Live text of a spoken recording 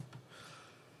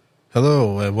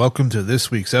Hello, and welcome to this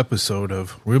week's episode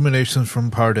of Ruminations from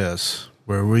Pardes,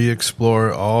 where we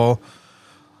explore all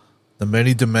the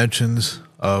many dimensions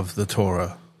of the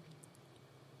Torah.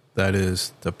 That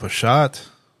is, the Pashat,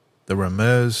 the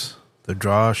Remez, the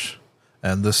Drash,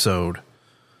 and the Sod.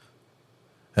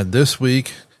 And this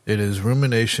week, it is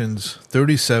Ruminations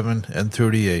 37 and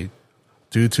 38,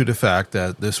 due to the fact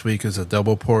that this week is a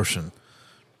double portion.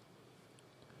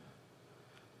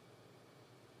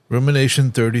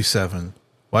 Rumination 37.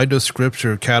 Why does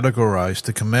Scripture categorize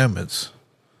the commandments?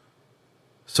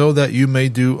 So that you may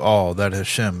do all that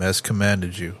Hashem has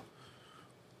commanded you.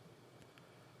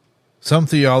 Some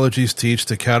theologies teach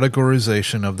the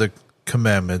categorization of the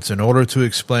commandments in order to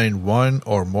explain one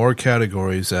or more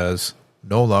categories as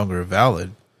no longer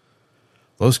valid.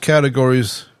 Those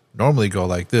categories normally go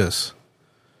like this: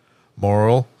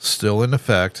 moral, still in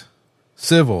effect;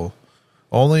 civil,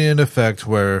 only in effect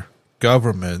where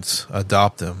governments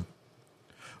adopt them;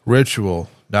 ritual,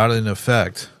 not in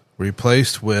effect,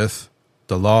 replaced with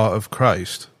the law of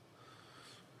Christ.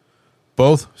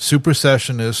 Both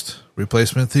supersessionist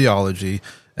replacement theology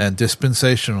and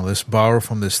dispensationalists borrow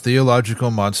from this theological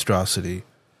monstrosity.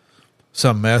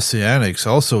 Some Messianics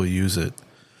also use it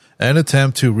and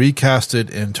attempt to recast it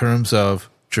in terms of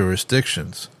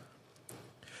jurisdictions.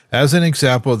 As an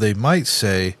example, they might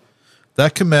say,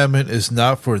 that commandment is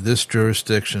not for this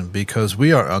jurisdiction because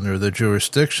we are under the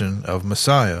jurisdiction of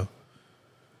Messiah.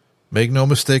 Make no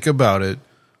mistake about it,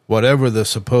 whatever the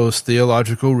supposed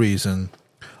theological reason,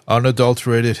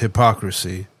 unadulterated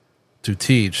hypocrisy to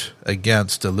teach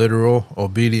against the literal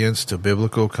obedience to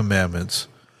biblical commandments,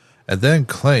 and then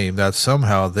claim that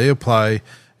somehow they apply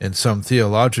in some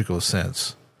theological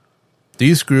sense.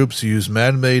 These groups use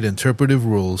man-made interpretive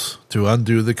rules to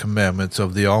undo the commandments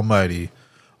of the Almighty,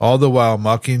 all the while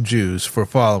mocking Jews for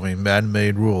following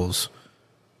man-made rules.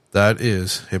 That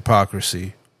is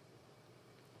hypocrisy.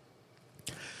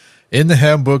 In the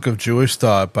Handbook of Jewish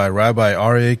Thought by Rabbi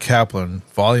R.A. Kaplan,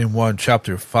 Volume 1,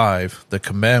 Chapter 5, The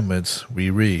Commandments,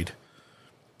 we read,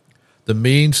 "The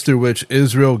means through which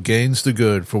Israel gains the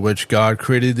good for which God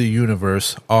created the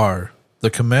universe are the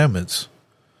commandments.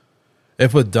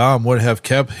 If Adam would have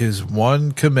kept his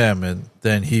one commandment,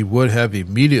 then he would have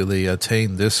immediately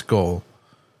attained this goal.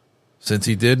 Since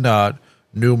he did not,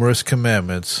 numerous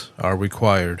commandments are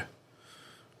required."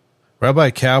 Rabbi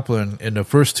Kaplan, in the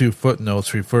first two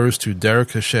footnotes, refers to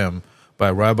Derek Hashem by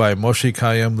Rabbi Moshe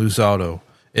Chaim Luzzatto.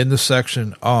 In the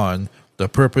section on the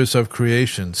purpose of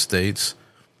creation states,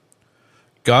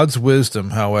 "God's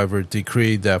wisdom, however,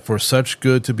 decreed that for such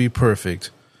good to be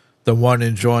perfect, the one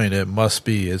enjoying it must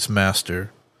be its master.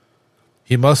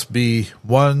 He must be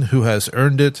one who has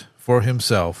earned it for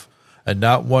himself, and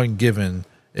not one given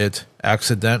it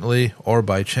accidentally or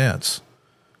by chance.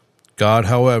 God,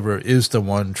 however, is the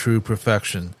one true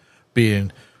perfection,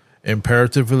 being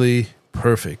imperatively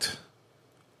perfect,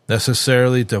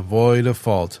 necessarily devoid of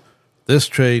fault. This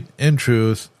trait, in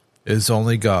truth, is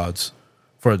only God's,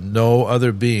 for no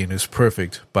other being is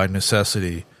perfect by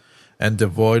necessity, and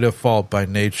devoid of fault by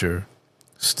nature.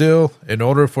 Still, in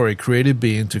order for a created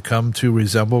being to come to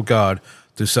resemble God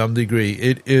to some degree,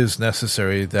 it is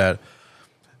necessary that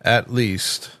at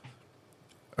least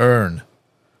earn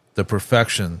the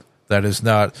perfection that is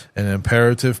not an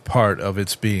imperative part of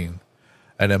its being,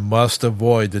 and it must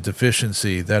avoid the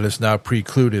deficiency that is not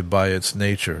precluded by its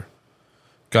nature.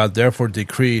 God therefore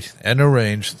decreed and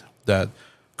arranged that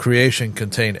creation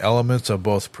contain elements of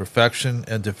both perfection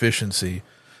and deficiency,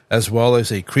 as well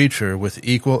as a creature with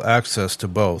equal access to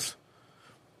both.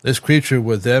 This creature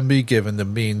would then be given the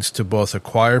means to both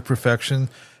acquire perfection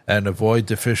and avoid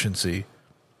deficiency.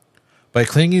 By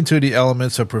clinging to the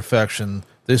elements of perfection,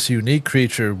 this unique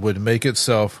creature would make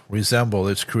itself resemble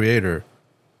its creator,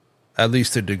 at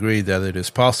least to the degree that it is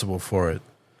possible for it.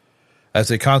 As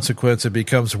a consequence, it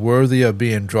becomes worthy of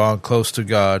being drawn close to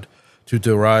God to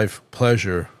derive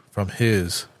pleasure from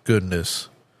His goodness."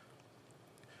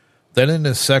 Then in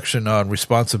this section on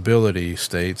responsibility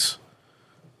states,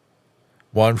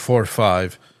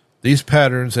 145, "These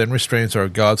patterns and restraints are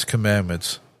God's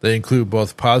commandments. They include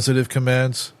both positive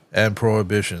commands and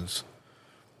prohibitions.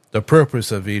 The purpose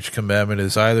of each commandment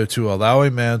is either to allow a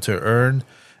man to earn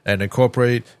and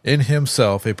incorporate in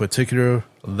himself a particular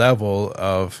level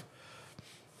of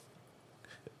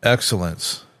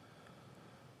excellence,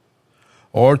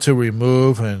 or to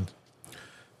remove an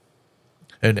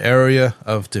area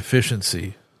of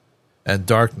deficiency and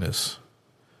darkness.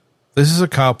 This is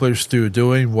accomplished through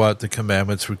doing what the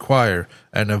commandments require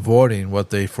and avoiding what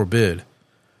they forbid.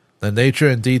 The nature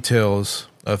and details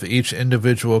of each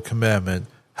individual commandment,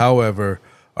 however,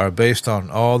 are based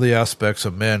on all the aspects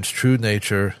of man's true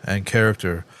nature and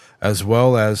character, as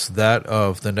well as that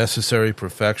of the necessary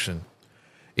perfection.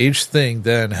 Each thing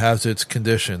then has its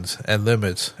conditions and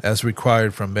limits as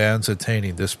required from man's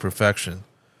attaining this perfection.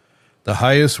 The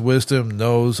highest wisdom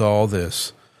knows all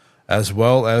this, as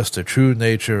well as the true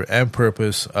nature and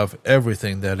purpose of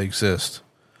everything that exists.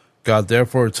 God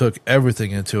therefore took everything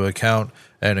into account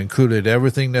and included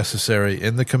everything necessary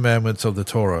in the commandments of the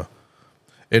Torah.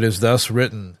 It is thus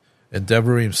written in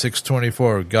Devarim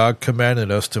 6:24, God commanded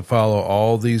us to follow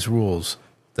all these rules,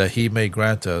 that he may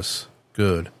grant us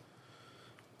good.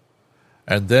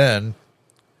 And then,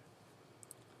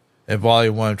 in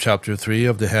Volume 1, Chapter 3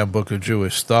 of the Handbook of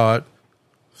Jewish Thought,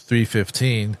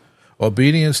 3:15,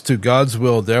 obedience to God's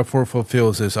will therefore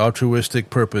fulfills its altruistic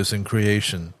purpose in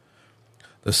creation.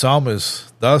 The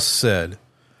psalmist thus said,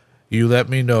 You let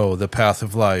me know the path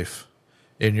of life.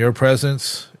 In your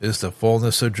presence is the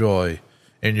fullness of joy.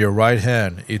 In your right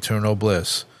hand, eternal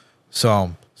bliss.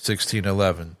 Psalm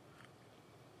 16:11.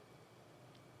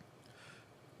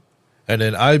 And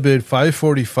in Ibid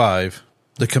 5:45,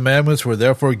 the commandments were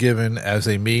therefore given as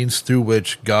a means through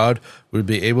which God would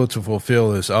be able to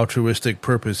fulfill his altruistic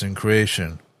purpose in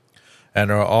creation,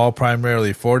 and are all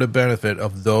primarily for the benefit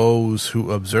of those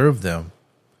who observe them.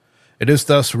 It is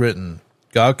thus written,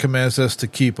 God commands us to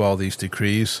keep all these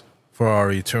decrees for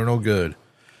our eternal good.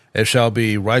 It shall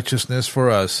be righteousness for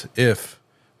us if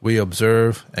we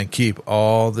observe and keep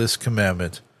all this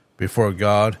commandment before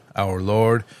God our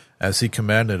Lord as he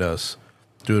commanded us.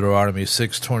 Deuteronomy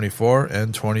 6:24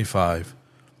 and 25.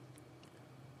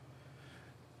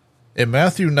 In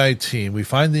Matthew 19, we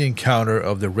find the encounter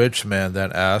of the rich man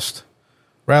that asked,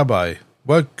 Rabbi,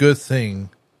 what good thing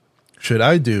should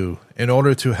I do in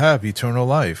order to have eternal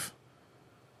life?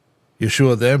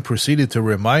 Yeshua then proceeded to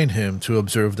remind him to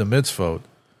observe the Mitzvot.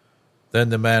 Then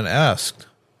the man asked,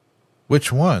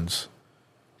 Which ones?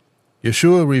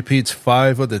 Yeshua repeats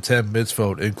 5 of the 10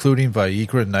 Mitzvot, including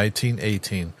Vayikra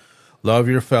 19:18, Love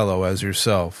your fellow as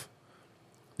yourself.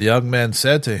 The young man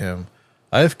said to him,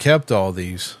 I have kept all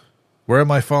these. Where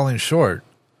am I falling short?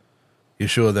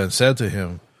 Yeshua then said to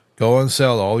him, Go and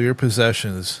sell all your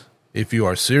possessions if you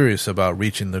are serious about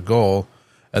reaching the goal,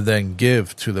 and then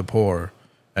give to the poor,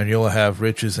 and you'll have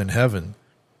riches in heaven.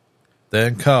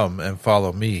 Then come and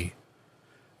follow me.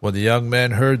 When the young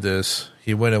man heard this,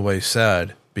 he went away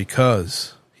sad,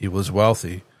 because he was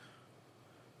wealthy.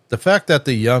 The fact that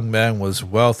the young man was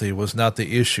wealthy was not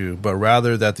the issue, but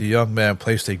rather that the young man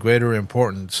placed a greater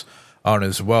importance on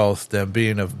his wealth than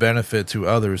being of benefit to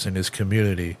others in his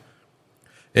community.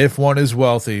 If one is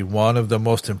wealthy, one of the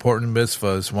most important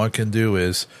mitzvahs one can do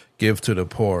is give to the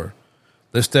poor.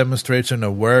 This demonstrates an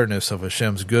awareness of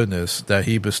Hashem's goodness that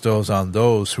he bestows on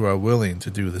those who are willing to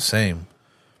do the same.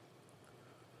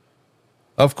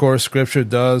 Of course, Scripture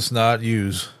does not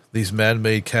use these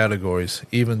man-made categories,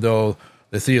 even though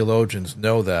the theologians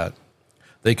know that.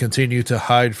 They continue to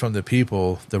hide from the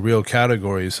people the real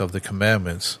categories of the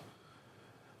commandments,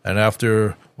 and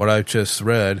after what I've just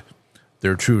read,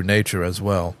 their true nature as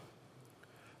well.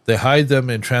 They hide them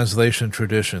in translation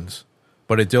traditions,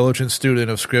 but a diligent student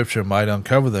of Scripture might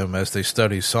uncover them as they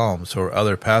study Psalms or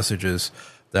other passages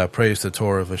that praise the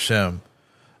Torah of Hashem.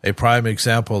 A prime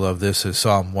example of this is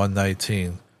Psalm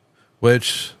 119,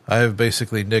 which I have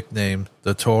basically nicknamed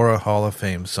the Torah Hall of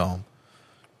Fame Psalm.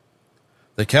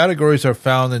 The categories are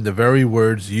found in the very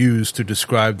words used to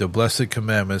describe the blessed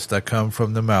commandments that come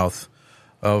from the mouth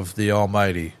of the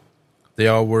Almighty. They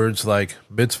are words like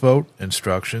mitzvot,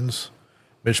 instructions,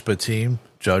 Mishpatim,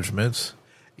 judgments,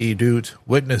 edut,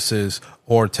 witnesses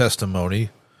or testimony,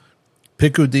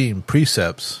 pikudim,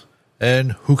 precepts,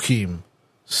 and hukim,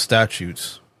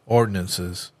 statutes,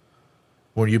 ordinances.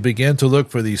 When you begin to look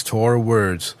for these Torah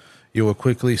words, you will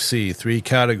quickly see 3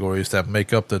 categories that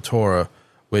make up the Torah,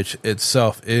 which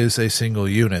itself is a single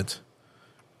unit.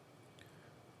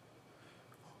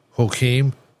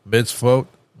 Chokim, mitzvot,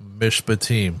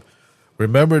 Mishpatim.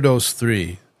 Remember those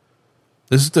 3.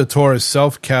 This is the Torah's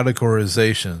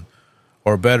self-categorization,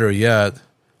 or better yet,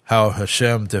 how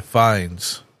Hashem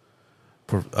defines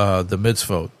the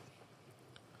mitzvot.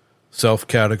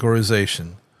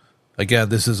 Self-categorization. Again,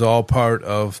 this is all part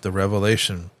of the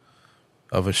revelation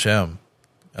of Hashem,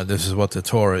 and this is what the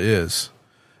Torah is.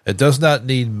 It does not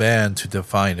need man to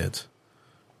define it,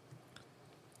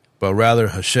 but rather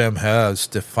Hashem has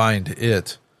defined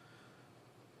it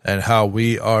and how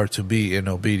we are to be in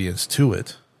obedience to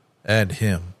it and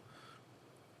him.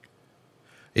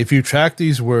 If you track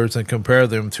these words and compare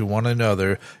them to one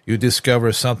another, you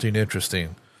discover something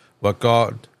interesting. What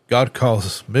God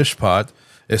calls mishpat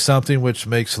is something which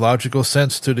makes logical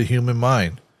sense to the human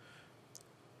mind.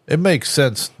 It makes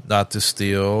sense not to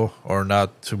steal or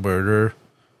not to murder.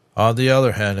 On the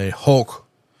other hand, a chok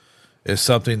is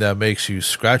something that makes you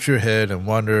scratch your head and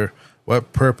wonder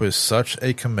what purpose such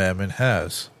a commandment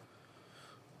has.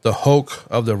 The chok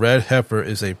of the red heifer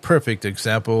is a perfect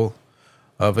example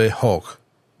of a chok.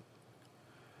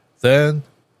 Then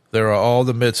there are all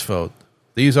the mitzvot.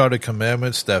 These are the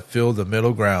commandments that fill the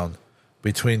middle ground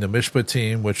between the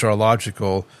Mishpatim, which are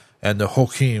logical, and the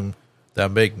Chokim that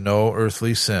make no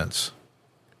earthly sense.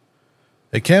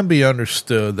 It can be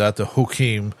understood that the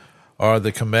Chokim are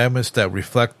the commandments that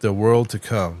reflect the world to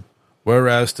come,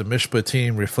 whereas the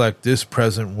Mishpatim reflect this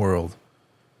present world.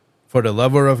 For the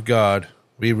lover of God,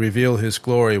 we reveal His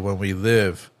glory when we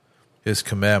live His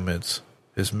commandments,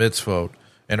 His mitzvot,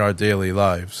 in our daily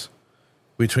lives.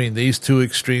 Between these two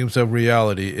extremes of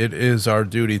reality, it is our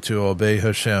duty to obey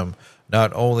Hashem,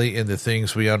 not only in the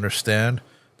things we understand,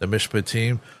 the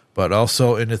Mishpatim, but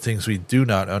also in the things we do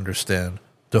not understand,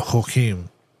 the Chokim,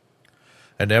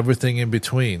 and everything in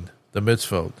between, the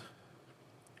Mitzvot.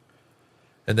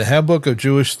 In the Handbook of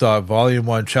Jewish Thought, Volume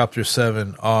 1, Chapter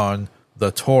 7, on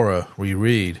the Torah, we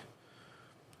read,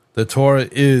 "The Torah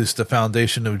is the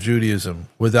foundation of Judaism.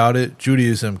 Without it,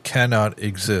 Judaism cannot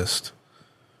exist."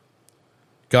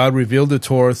 God revealed the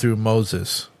Torah through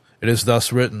Moses. It is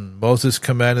thus written, "Moses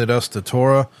commanded us the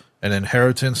Torah, an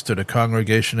inheritance to the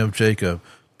congregation of Jacob,"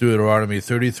 Deuteronomy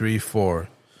 33:4.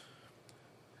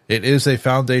 It is a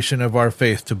foundation of our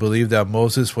faith to believe that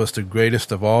Moses was the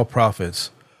greatest of all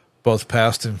prophets, both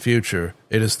past and future.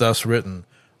 It is thus written,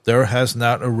 "There has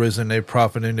not arisen a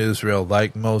prophet in Israel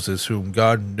like Moses, whom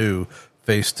God knew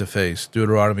face to face,"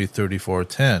 Deuteronomy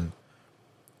 34:10.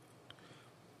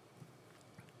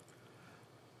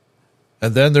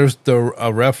 And then there's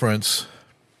a reference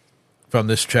from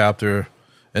this chapter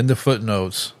in the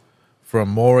footnotes from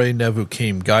More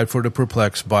Nevukim, Guide for the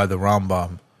Perplexed by the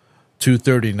Rambam,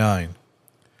 239.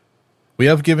 We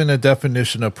have given a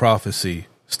definition of prophecy,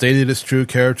 stated its true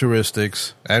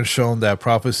characteristics, and shown that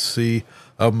prophecy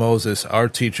of Moses, our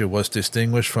teacher, was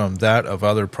distinguished from that of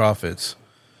other prophets.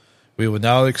 We will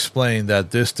now explain that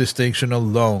this distinction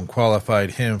alone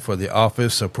qualified him for the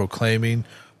office of proclaiming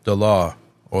the law,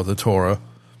 or the Torah,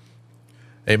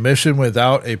 a mission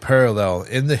without a parallel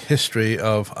in the history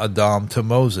of Adam to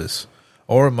Moses,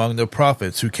 or among the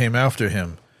prophets who came after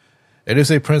him. It is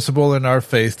a principle in our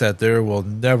faith that there will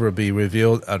never be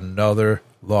revealed another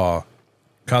law.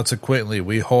 Consequently,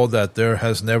 we hold that there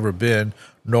has never been,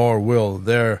 nor will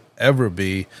there ever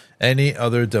be, any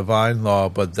other divine law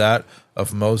but that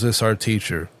of Moses our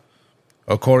teacher,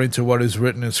 according to what is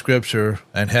written in Scripture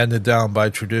and handed down by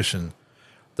tradition.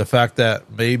 The fact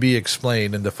that may be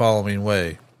explained in the following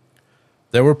way.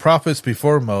 There were prophets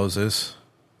before Moses,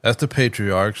 as the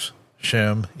patriarchs,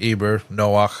 Shem, Eber,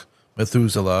 Noach,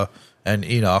 Methuselah, and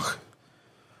Enoch.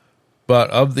 But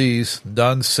of these,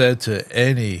 none said to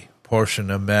any portion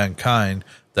of mankind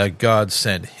that God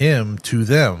sent him to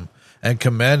them and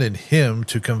commanded him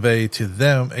to convey to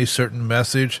them a certain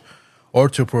message, or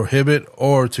to prohibit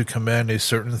or to command a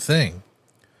certain thing.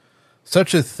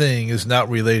 Such a thing is not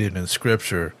related in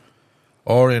Scripture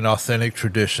or in authentic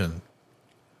tradition.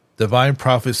 Divine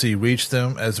prophecy reached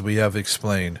them as we have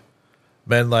explained.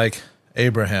 Men like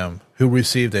Abraham, who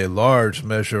received a large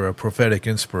measure of prophetic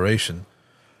inspiration,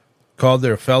 called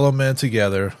their fellow men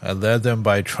together and led them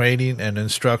by training and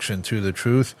instruction to the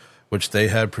truth which they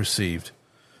had perceived.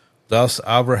 Thus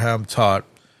Abraham taught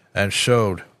and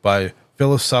showed by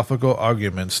philosophical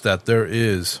arguments that there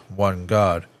is one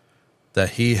God,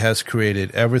 that he has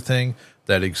created everything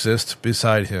that exists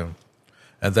beside him,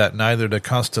 and that neither the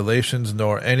constellations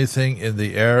nor anything in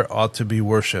the air ought to be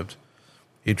worshipped.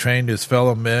 He trained his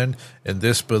fellow men in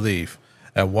this belief,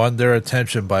 and won their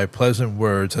attention by pleasant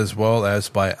words as well as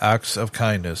by acts of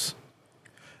kindness.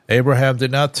 Abraham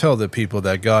did not tell the people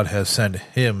that God had sent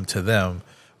him to them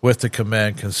with the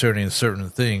command concerning certain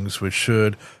things which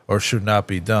should or should not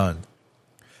be done.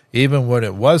 Even when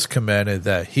it was commanded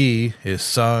that he, his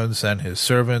sons, and his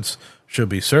servants should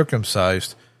be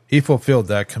circumcised, he fulfilled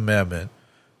that commandment.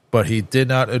 But he did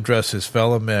not address his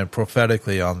fellow men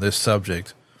prophetically on this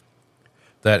subject,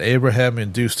 that Abraham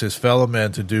induced his fellow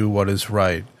men to do what is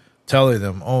right, telling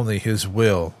them only his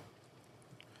will,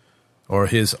 or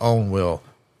his own will,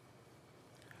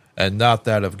 and not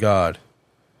that of God,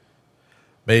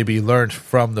 may be learnt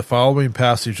from the following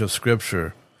passage of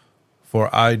Scripture.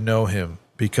 For I know him,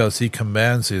 because he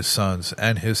commands his sons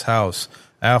and his house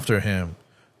after him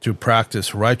to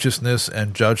practice righteousness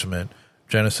and judgment,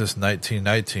 Genesis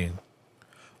 19:19.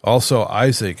 Also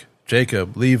Isaac,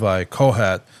 Jacob, Levi,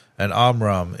 Kohath, and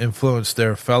Amram influenced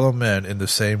their fellow men in the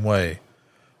same way.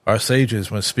 Our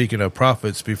sages, when speaking of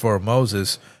prophets before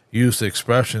Moses, used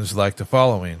expressions like the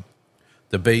following: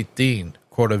 the Beit Din,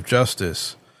 court of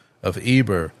justice, of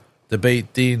Eber, the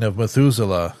Beit Din of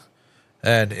Methuselah,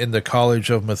 and in the college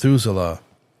of Methuselah.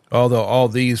 Although all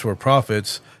these were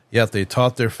prophets, yet they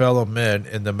taught their fellow men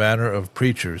in the manner of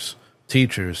preachers,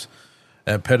 teachers,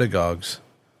 and pedagogues,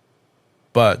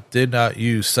 but did not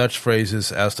use such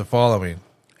phrases as the following: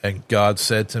 and God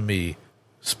said to me,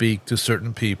 speak to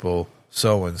certain people,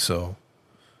 so and so.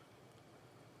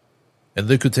 In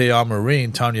Likutei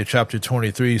Amarim, Tanya chapter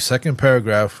 23, second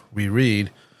paragraph, we read,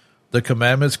 the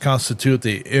commandments constitute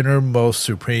the innermost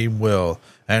supreme will,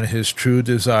 and his true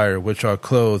desire, which are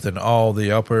clothed in all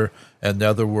the upper and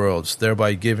nether worlds,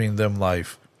 thereby giving them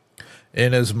life,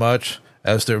 inasmuch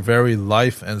as their very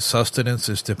life and sustenance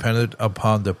is dependent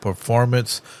upon the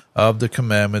performance of the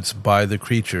commandments by the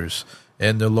creatures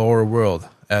in the lower world,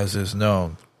 as is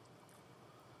known.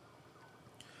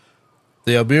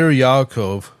 The Abir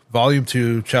Yaakov, Volume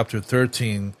 2, Chapter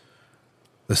 13,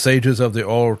 The Sages of the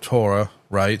Oral Torah,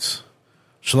 writes,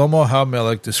 Shlomo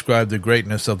HaMelech described the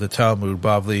greatness of the Talmud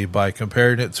Bavli by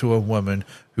comparing it to a woman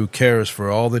who cares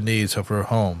for all the needs of her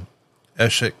home,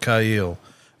 Eshet Kail,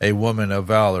 a woman of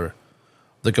valor.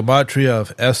 The gematria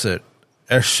of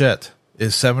Eshet,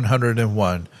 is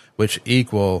 701, which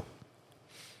equal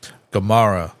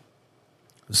Gemara,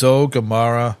 Zo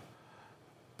Gemara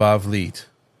Bavlit.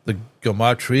 The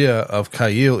gematria of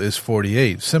Kail is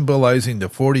 48, symbolizing the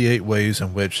 48 ways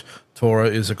in which Torah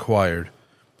is acquired.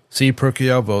 See Pirkei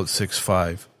Avot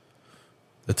 6.5.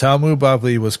 The Talmud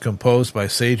Bavli was composed by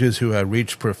sages who had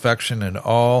reached perfection in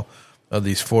all of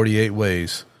these 48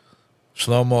 ways.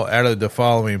 Shlomo added the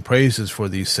following praises for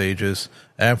these sages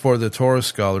and for the Torah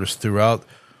scholars throughout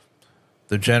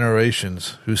the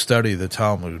generations who study the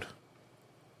Talmud.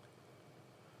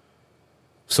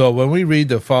 So when we read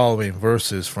the following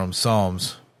verses from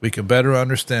Psalms, we can better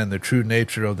understand the true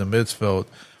nature of the Mitzvot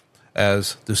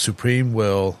as the supreme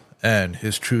will and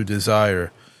his true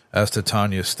desire, as the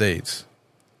Tanya states.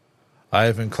 I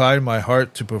have inclined my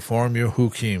heart to perform your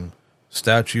Chokim,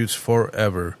 statutes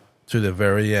forever, to the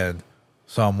very end.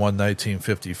 Psalm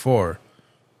 119:54.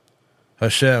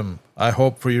 Hashem, I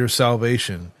hope for your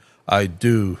salvation. I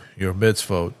do your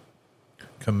Mitzvot,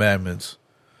 commandments.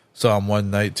 Psalm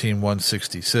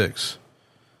 119:166.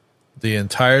 The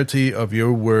entirety of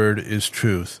your word is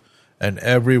truth, and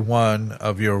every one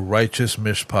of your righteous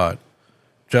Mishpat,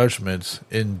 judgments,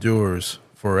 endures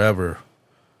forever.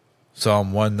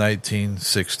 Psalm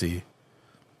 119:60.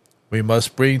 We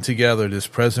must bring together this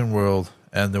present world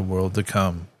and the world to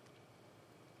come.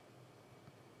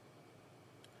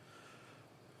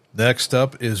 Next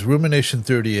up is Rumination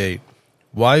 38.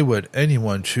 Why would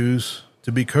anyone choose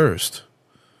to be cursed?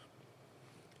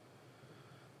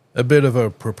 A bit of a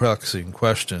perplexing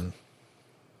question,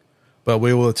 but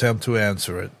we will attempt to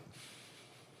answer it.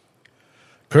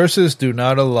 Curses do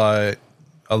not alight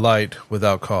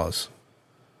without cause.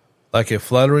 Like a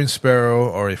fluttering sparrow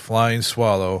or a flying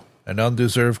swallow, an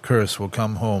undeserved curse will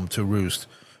come home to roost.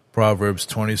 Proverbs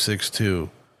 26:2.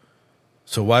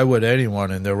 So why would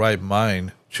anyone in their right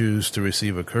mind choose to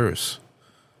receive a curse?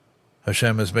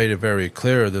 Hashem has made it very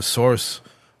clear the source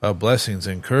of blessings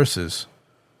and curses.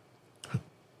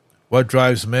 What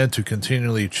drives men to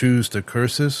continually choose the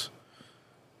curses?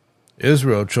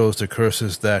 Israel chose the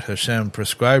curses that Hashem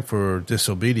prescribed for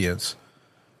disobedience.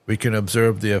 We can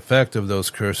observe the effect of those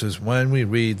curses when we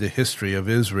read the history of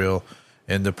Israel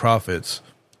in the prophets,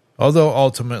 although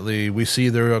ultimately we see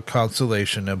their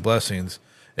consolation and blessings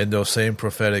in those same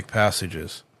prophetic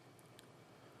passages.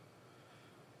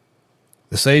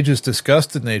 The sages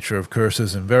discussed the nature of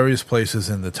curses in various places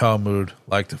in the Talmud,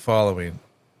 like the following.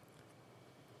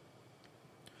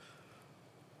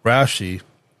 Rashi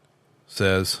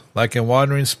says, like a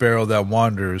wandering sparrow that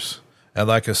wanders, and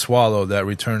like a swallow that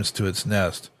returns to its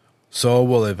nest, so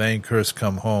will a vain curse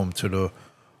come home to the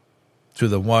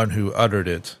one who uttered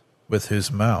it with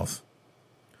his mouth.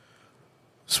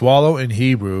 Swallow in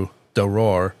Hebrew,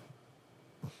 daror.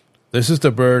 This is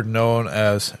the bird known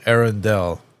as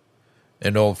arendelle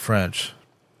in Old French,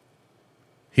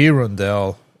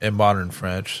 hirondelle in modern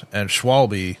French, and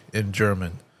schwalbe in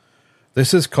German.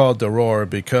 This is called daror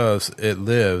because it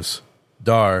lives,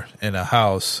 dar, in a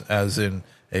house, as in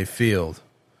a field.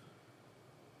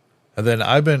 And then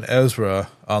Ibn Ezra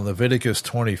on Leviticus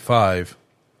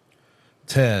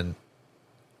 25:10.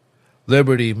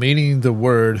 Liberty, meaning the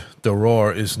word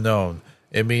daror, is known.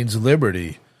 It means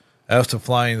liberty. As the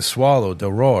flying swallow,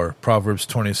 daror, Proverbs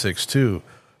 26:2,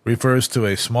 refers to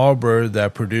a small bird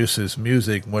that produces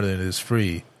music when it is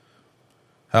free.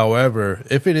 However,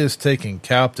 if it is taken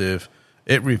captive,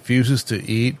 it refuses to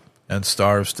eat and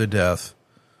starves to death.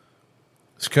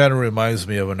 This kind of reminds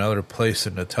me of another place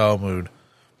in the Talmud,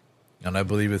 and I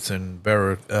believe it's in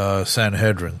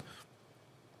Sanhedrin,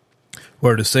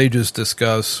 where the sages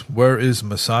discuss where is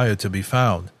Messiah to be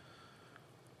found.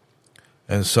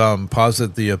 And some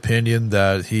posit the opinion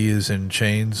that he is in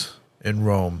chains in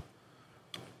Rome.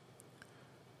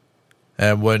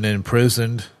 And when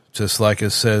imprisoned, just like it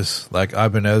says, like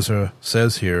Ibn Ezra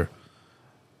says here,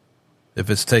 if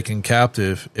it's taken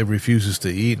captive, it refuses to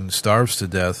eat and starves to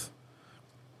death.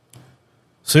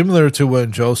 Similar to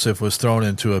when Joseph was thrown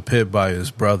into a pit by his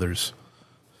brothers.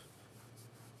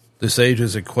 The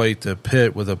sages equate the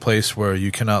pit with a place where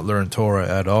you cannot learn Torah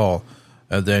at all,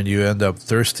 and then you end up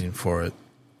thirsting for it.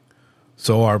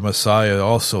 So our Messiah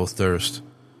also thirsts.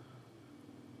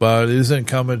 But it is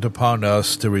incumbent upon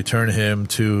us to return him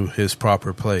to his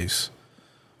proper place,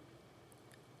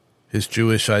 his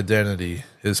Jewish identity,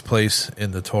 his place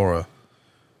in the Torah,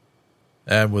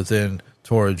 and within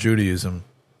Torah Judaism.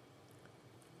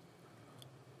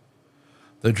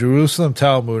 The Jerusalem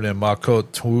Talmud in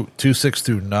Makot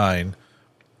 2:6-9.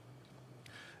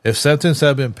 If sentence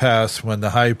had been passed when the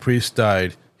high priest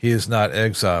died, he is not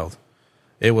exiled.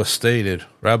 It was stated,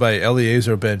 Rabbi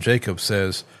Eliezer ben Jacob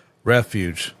says,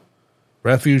 refuge.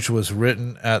 Refuge was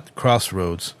written at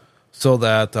crossroads, so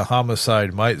that the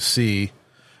homicide might see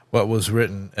what was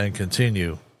written and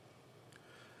continue.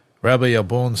 Rabbi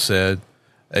Abon said,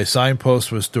 a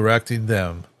signpost was directing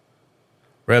them.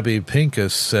 Rabbi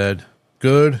Pinchas said,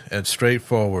 good and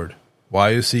straightforward.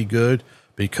 Why is he good?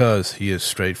 Because he is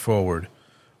straightforward.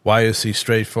 Why is he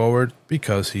straightforward?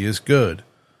 Because he is good.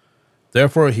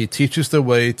 Therefore he teaches the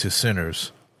way to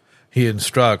sinners. He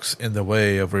instructs in the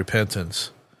way of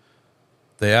repentance.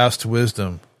 They asked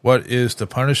wisdom, what is the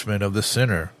punishment of the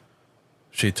sinner?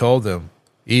 She told them,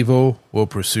 evil will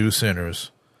pursue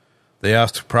sinners. They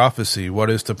asked prophecy, what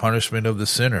is the punishment of the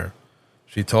sinner?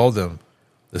 She told them,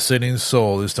 the sinning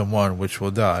soul is the one which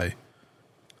will die.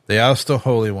 They asked the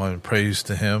Holy One, praise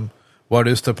to him, what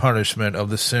is the punishment of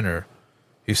the sinner?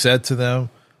 He said to them,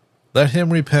 let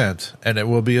him repent, and it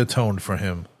will be atoned for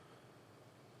him.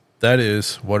 That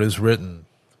is what is written.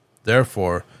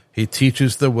 Therefore, he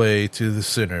teaches the way to the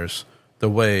sinners, the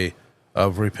way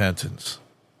of repentance.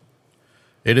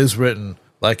 It is written,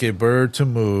 like a bird to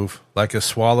move, like a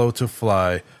swallow to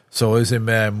fly, so is a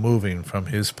man moving from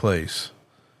his place.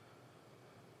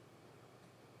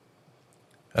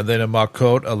 And then in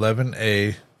Makot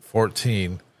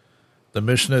 11a:14, the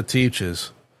Mishnah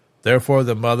teaches, therefore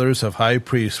the mothers of high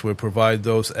priests would provide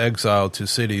those exiled to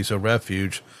cities of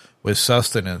refuge with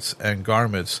sustenance and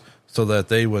garments, so that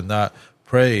they would not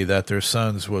pray that their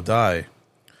sons will die.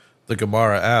 The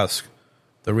Gemara asks,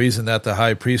 the reason that the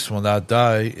high priest will not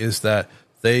die is that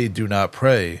they do not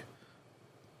pray.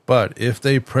 But if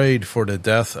they prayed for the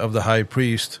death of the high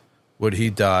priest, would he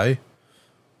die?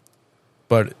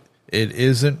 But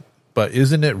isn't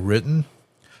it written,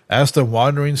 as the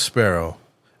wandering sparrow,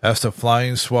 as the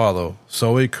flying swallow,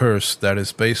 so a curse that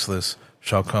is baseless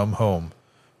shall come home.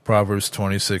 Proverbs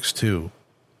 26:2.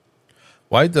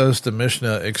 Why does the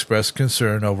Mishnah express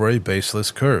concern over a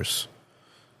baseless curse?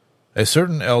 A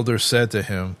certain elder said to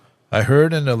him, I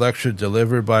heard in a lecture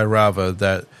delivered by Rava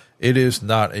that it is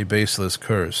not a baseless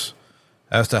curse,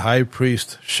 as the high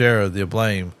priest shared the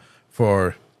blame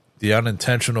for the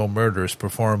unintentional murders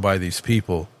performed by these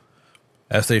people,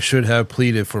 as they should have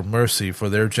pleaded for mercy for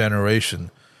their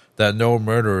generation, that no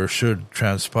murderer should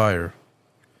transpire,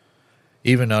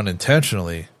 even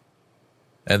unintentionally,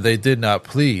 and they did not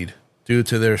plead due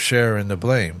to their share in the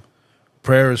blame.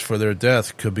 Prayers for their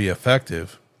death could be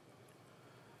effective.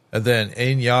 And then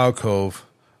Ein Yaakov,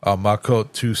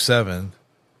 Makot 2:7,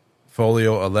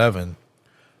 folio 11,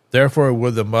 therefore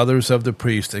would the mothers of the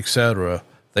priest, etc.,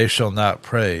 they shall not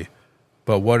pray.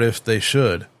 But what if they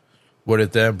should? Would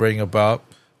it then bring about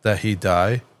that he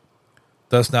die?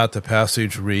 Does not the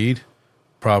passage read,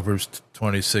 Proverbs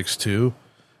 26:2,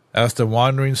 as the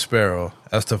wandering sparrow,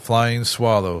 as the flying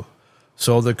swallow,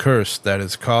 so the curse that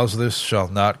is causeless shall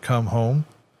not come home?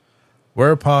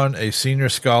 Whereupon a senior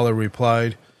scholar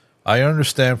replied, I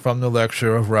understand from the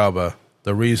lecture of Rabbah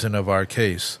the reason of our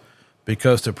case,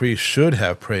 because the priest should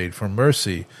have prayed for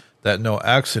mercy that no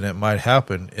accident might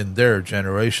happen in their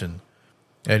generation,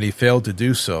 and he failed to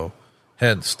do so,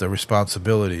 hence the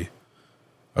responsibility.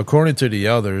 According to the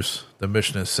others, the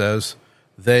Mishnah says,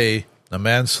 they, the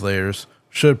manslayers,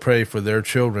 should pray for their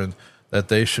children that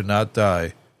they should not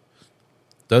die.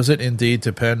 Does it indeed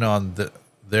depend on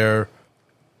their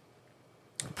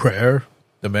prayer,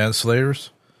 the manslayers?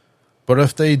 But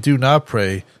if they do not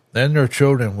pray, then their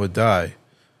children would die.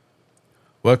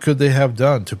 What could they have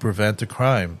done to prevent the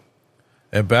crime?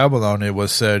 In Babylon it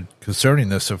was said concerning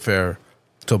this affair,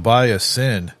 Tobiah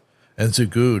sinned, and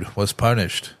Zugud was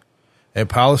punished. In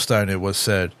Palestine it was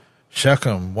said,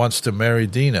 Shechem wants to marry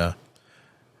Dinah,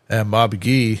 and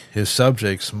Mabgi, his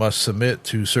subjects, must submit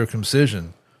to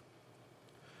circumcision.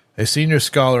 A senior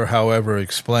scholar, however,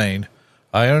 explained,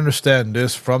 I understand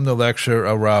this from the lecture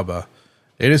of Rabbah.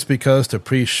 It is because the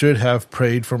priest should have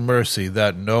prayed for mercy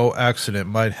that no accident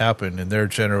might happen in their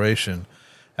generation,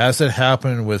 as it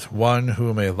happened with one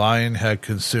whom a lion had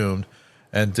consumed,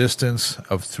 and distance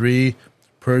of 3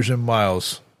 Persian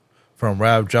miles from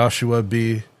Rav Joshua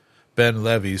ben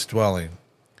Levi's dwelling.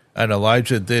 And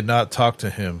Elijah did not talk to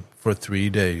him for 3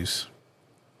 days.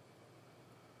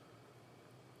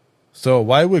 So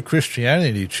why would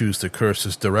Christianity choose the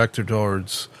curses directed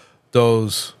towards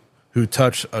those who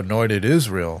touch anointed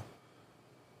Israel?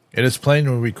 It is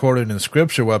plainly recorded in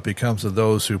Scripture what becomes of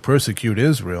those who persecute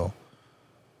Israel.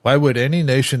 Why would any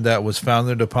nation that was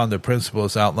founded upon the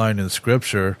principles outlined in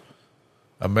Scripture,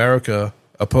 America,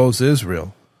 oppose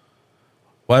Israel?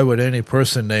 Why would any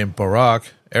person named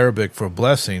Barak, Arabic for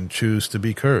blessing, choose to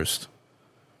be cursed?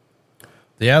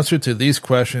 The answer to these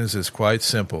questions is quite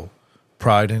simple: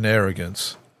 pride and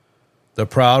arrogance. The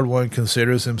proud one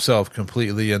considers himself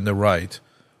completely in the right,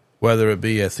 whether it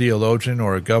be a theologian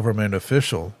or a government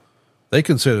official. They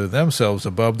consider themselves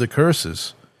above the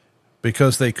curses,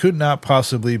 because they could not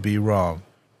possibly be wrong.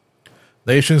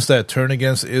 Nations that turn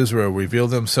against Israel reveal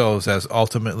themselves as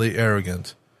ultimately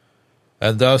arrogant,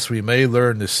 and thus we may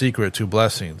learn the secret to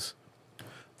blessings,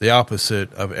 the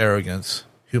opposite of arrogance,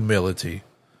 humility.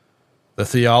 The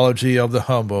theology of the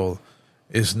humble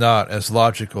is not as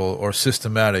logical or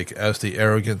systematic as the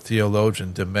arrogant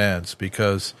theologian demands,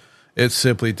 because it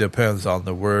simply depends on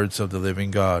the words of the living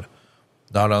God,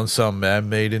 not on some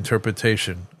man-made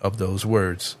interpretation of those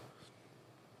words.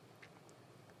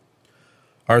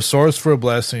 Our source for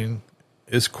blessing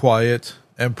is quiet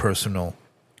and personal.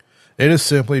 It is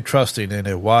simply trusting in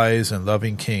a wise and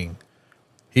loving King.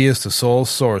 He is the sole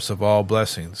source of all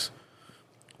blessings.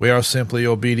 We are simply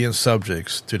obedient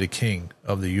subjects to the King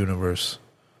of the universe.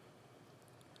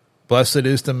 Blessed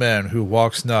is the man who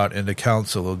walks not in the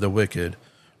counsel of the wicked,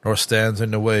 nor stands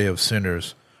in the way of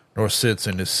sinners, nor sits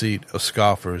in the seat of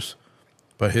scoffers.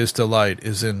 But his delight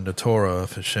is in the Torah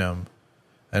of Hashem,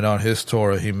 and on his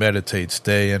Torah he meditates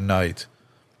day and night.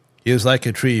 He is like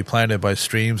a tree planted by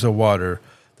streams of water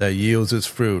that yields its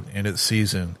fruit in its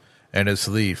season, and its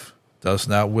leaf does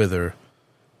not wither.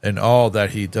 In all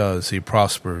that he does he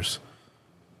prospers.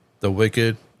 The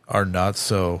wicked are not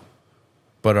so,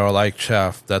 but are like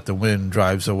chaff that the wind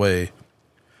drives away.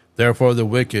 Therefore the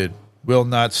wicked will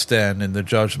not stand in the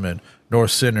judgment, nor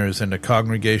sinners in the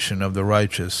congregation of the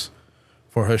righteous.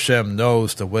 For Hashem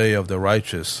knows the way of the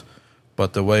righteous,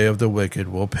 but the way of the wicked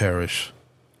will perish.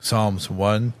 Psalms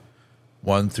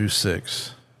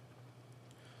 1:1-6.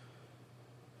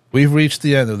 We've reached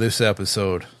the end of this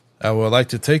episode. I would like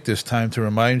to take this time to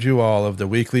remind you all of the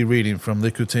weekly reading from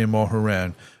Likutei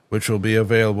Moharan, which will be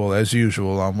available as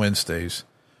usual on Wednesdays.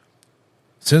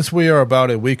 Since we are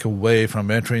about a week away from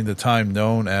entering the time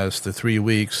known as the 3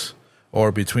 weeks,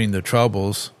 or between the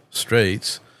troubles,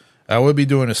 straits, I will be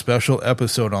doing a special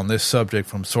episode on this subject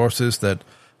from sources that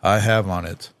I have on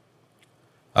it.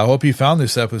 I hope you found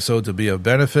this episode to be of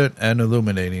benefit and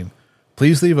illuminating.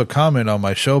 Please leave a comment on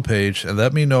my show page and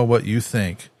let me know what you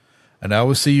think. And I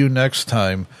will see you next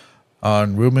time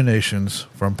on Ruminations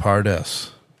from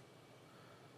Pardes.